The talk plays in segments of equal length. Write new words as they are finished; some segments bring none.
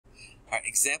All right,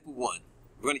 example 1.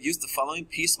 We're going to use the following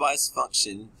piecewise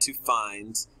function to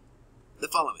find the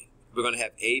following. We're going to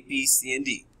have A, B, C, and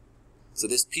D. So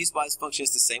this piecewise function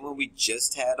is the same one we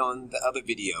just had on the other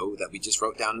video that we just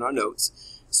wrote down in our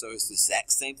notes. So it's the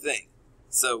exact same thing.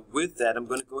 So with that, I'm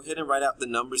going to go ahead and write out the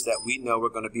numbers that we know are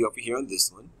going to be over here on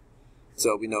this one.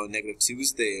 So we know -2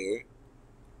 is there,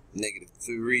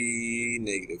 -3,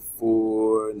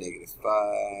 -4,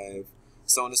 -5,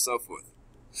 so on and so forth.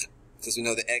 Because we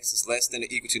know that x is less than or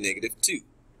equal to -2.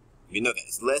 We know that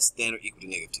it's less than or equal to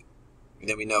 -2. And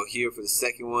then we know here for the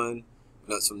second one, we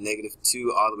know it's from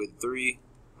 -2 all the way to 3,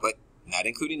 but not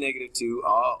including -2.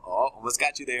 Almost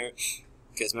got you there.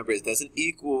 Because remember, it does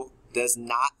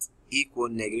not equal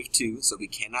 -2, so we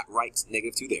cannot write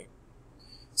 -2 there.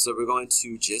 So we're going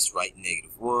to just write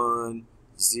 -1,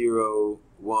 0,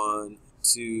 1,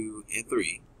 2, and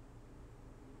 3.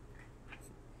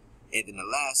 And then the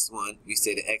last one, we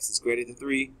say that x is greater than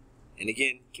 3. And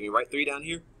again, can we write 3 down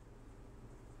here?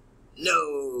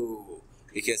 No,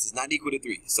 because it's not equal to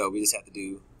 3. So we just have to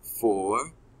do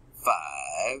 4,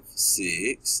 5,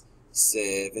 6,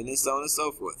 7, and so on and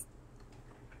so forth.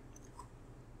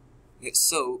 Okay,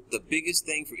 so the biggest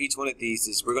thing for each one of these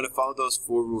is we're going to follow those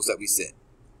 4 rules that we set.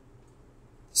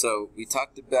 So we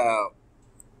talked about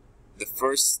the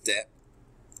first step,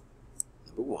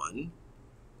 number 1,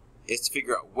 is to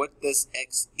figure out what does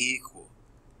x equal.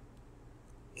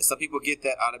 And some people get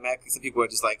that automatically. Some people are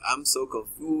just like, I'm so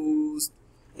confused.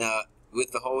 Now,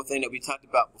 with the whole thing that we talked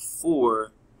about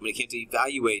before, when it came to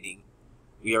evaluating,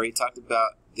 we already talked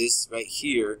about this right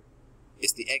here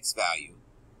is the x value.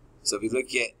 So if we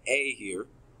look at A here,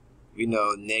 we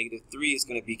know -3 is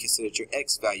going to be considered your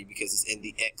x value because it's in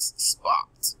the x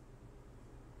spot.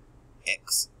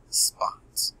 X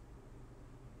spot.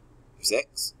 There's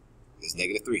x, there's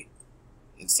 -3.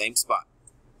 In the same spot.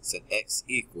 So x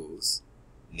equals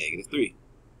 -3.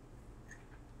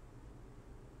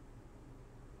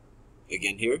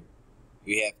 Again here,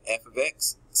 we have f of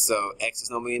x. So x is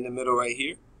normally in the middle right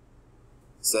here.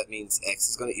 So that means x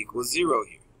is going to equal 0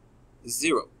 here.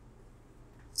 0.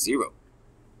 0.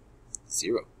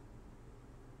 0.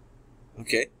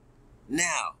 Okay.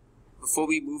 Now, before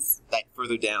we move like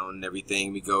further down and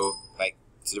everything, we go like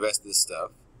to the rest of this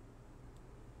stuff.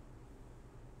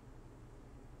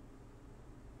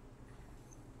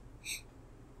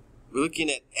 We're looking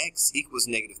at x equals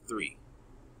 -3.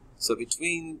 So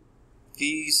between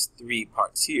these 3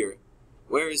 parts here,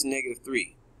 where is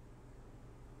 -3?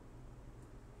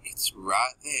 It's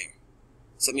right there.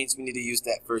 So that means we need to use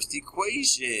that first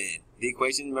equation. The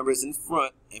equation, remember, is in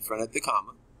front of the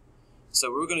comma. So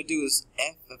what we're going to do is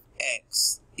f of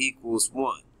x equals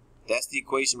 1. That's the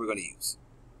equation we're going to use.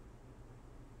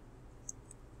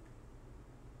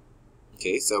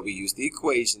 Okay, so we use the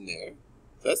equation there.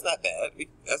 So that's not bad.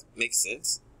 That makes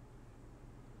sense.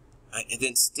 Right, and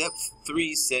then step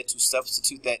 3 said to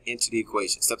substitute that into the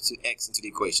equation. Substitute x into the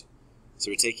equation. So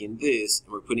we're taking this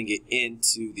and we're putting it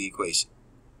into the equation.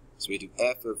 So we do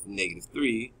f of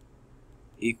 -3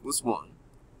 equals 1.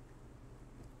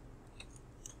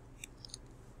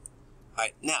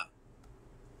 Alright, now,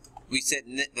 we said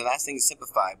the last thing is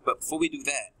simplify, but before we do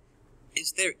that,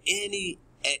 is there any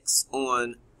x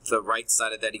on the right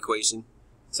side of that equation?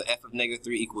 So f of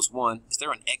 -3 equals 1. Is there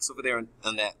an x over there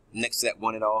on that next to that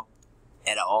 1 at all?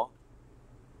 At all?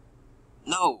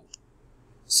 No.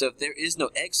 So if there is no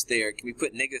x there, can we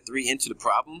put -3 into the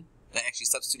problem? And actually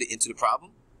substitute it into the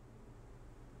problem?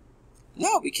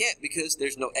 No, we can't because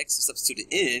there's no x to substitute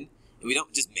it in, and we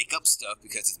don't just make up stuff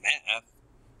because it's math.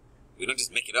 We don't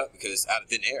just make it up because out of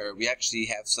thin air. We actually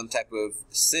have some type of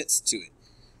sense to it.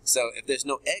 So if there's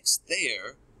no x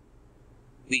there,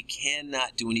 we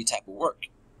cannot do any type of work.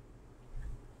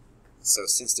 So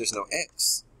since there's no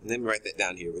x, and let me write that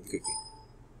down here really quickly.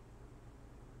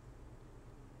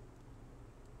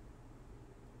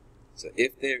 So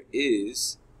if there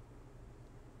is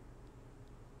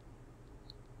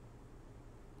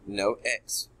no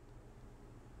x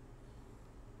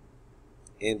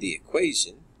in the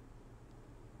equation,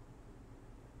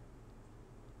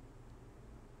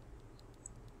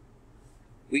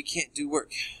 we can't do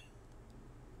work.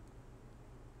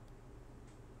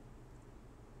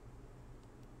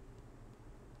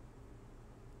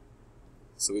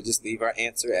 So we just leave our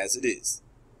answer as it is.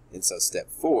 And so step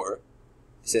 4,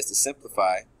 it says to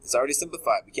simplify. It's already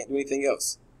simplified. We can't do anything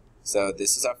else. So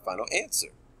this is our final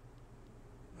answer.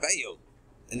 Bam!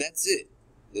 And that's it.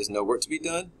 There's no work to be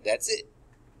done. That's it.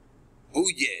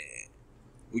 Booyah!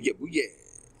 Booyah, booyah.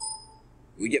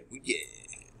 Booyah,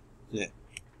 booyah. Yeah.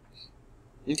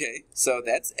 Okay, so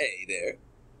that's A there.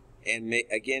 And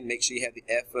again, make sure you have the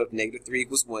f of -3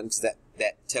 equals 1, because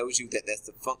that tells you that that's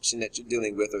the function that you're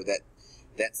dealing with, or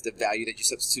that's the value that you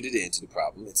substituted into the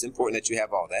problem. It's important that you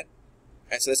have all that.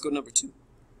 All right, so let's go to number 2.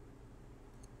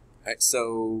 All right,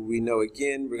 so we know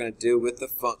again we're going to deal with the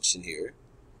function here.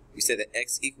 We said that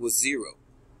x equals 0.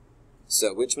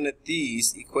 So which one of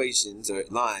these equations or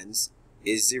lines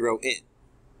is 0 in?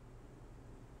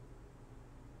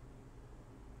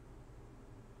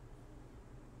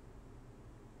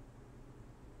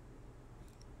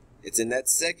 It's in that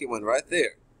second one right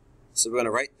there. So we're going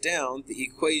to write down the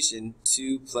equation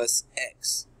 2 plus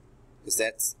x, because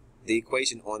that's the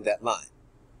equation on that line.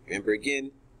 Remember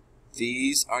again,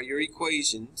 these are your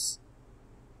equations.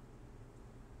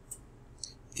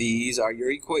 These are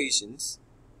your equations.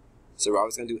 So we're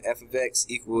always going to do f of x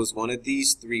equals one of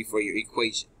these 3 for your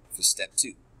equation for step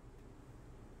 2.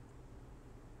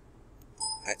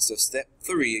 Alright, so step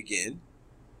 3 again.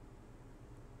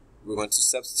 We're going to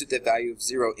substitute the value of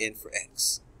 0 in for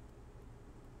x.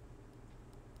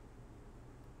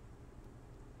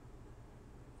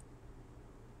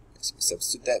 So we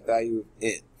substitute that value of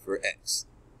in for x.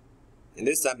 And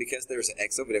this time, because there's an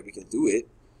x over there, we can do it,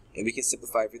 and we can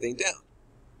simplify everything down.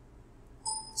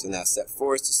 So now step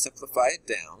 4 is to simplify it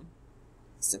down.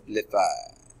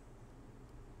 Simplify.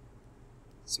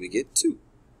 So we get 2.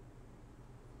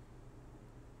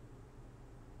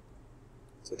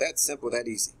 So that's simple, that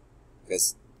easy.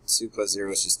 Because 2 plus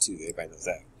 0 is just 2. Everybody knows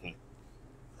that.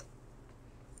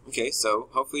 Okay, so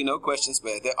hopefully no questions,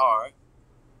 but if there are,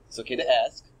 it's okay to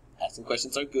ask. Asking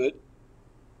questions are good.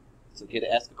 It's okay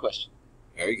to ask a question.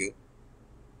 Very good.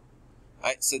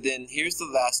 Alright, so then here's the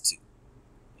last 2.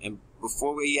 And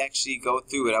before we actually go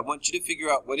through it, I want you to figure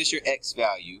out what is your x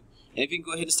value. And if you can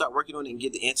go ahead and start working on it and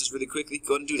get the answers really quickly,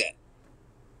 go ahead and do that.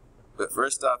 But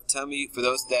first off, tell me, for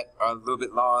those that are a little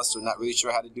bit lost or not really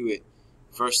sure how to do it,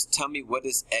 first tell me, what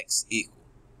does x equal?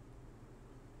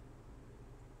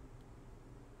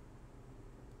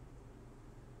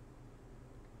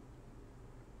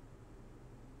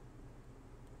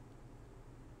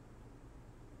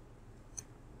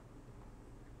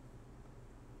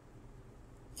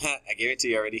 I gave it to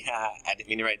you already. I didn't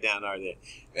mean to write down already.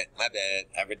 But my bad.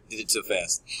 I did it so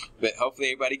fast. But hopefully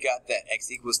everybody got that.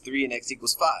 X equals 3 and x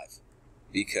equals 5.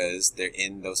 Because they're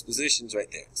in those positions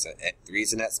right there. So 3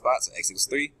 is in that spot, so x equals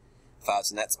 3. 5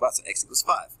 is in that spot, so x equals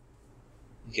 5.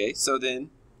 Okay, so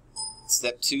then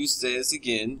step 2 says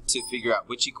again to figure out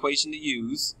which equation to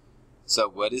use. So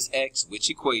what is x? Which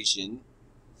equation?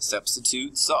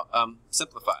 Substitute,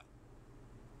 simplify.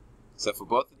 So for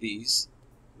both of these,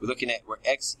 we're looking at where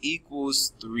x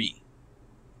equals 3.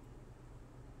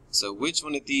 So which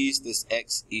one of these does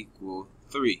x equal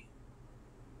 3?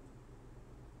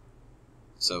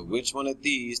 So which one of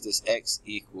these does x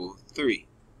equal 3?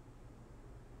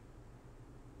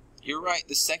 You're right,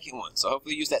 the second one. So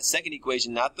hopefully use that second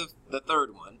equation, not the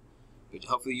third one. But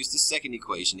hopefully use the second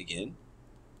equation again.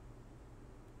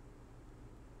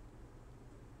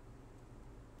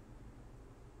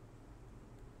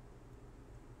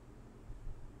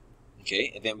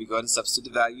 Okay, and then we go ahead and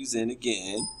substitute the values in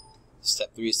again.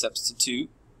 Step 3 is substitute.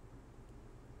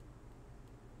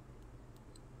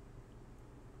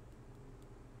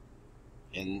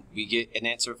 And we get an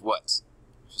answer of what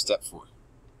for step 4?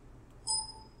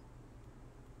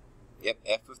 Yep,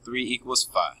 f of 3 equals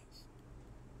 5.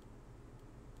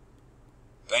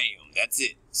 Bam, that's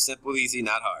it. Simple, easy,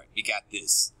 not hard. We got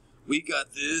this. We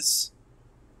got this.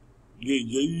 Yeah,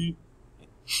 yeah.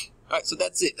 Alright, so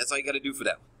that's it. That's all you got to do for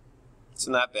that one.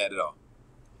 So not bad at all.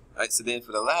 Alright, so then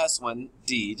for the last one,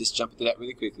 D, just jump into that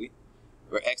really quickly.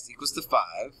 Where x equals to 5.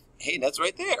 Hey, that's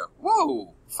right there.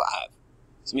 Whoa, 5.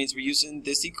 So it means we're using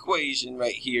this equation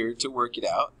right here to work it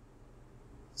out.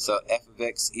 So f of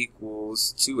x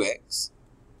equals 2x.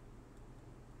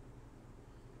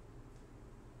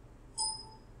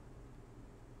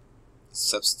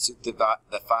 Substitute the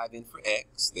 5 in for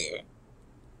x there.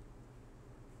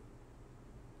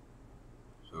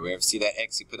 So wherever you see that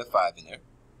x, you put a 5 in there.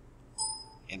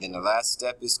 And then the last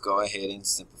step is go ahead and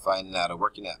simplify it out, or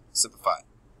working out. Simplify.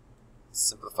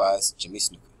 Simplify Jimmy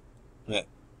Snooker. Yeah.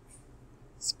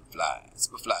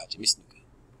 Simplify Jimmy Snooker.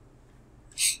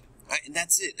 Alright, and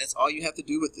that's it. That's all you have to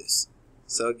do with this.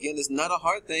 So again, it's not a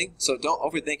hard thing, so don't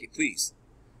overthink it, please.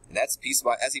 And that's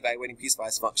evaluating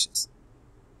piecewise functions.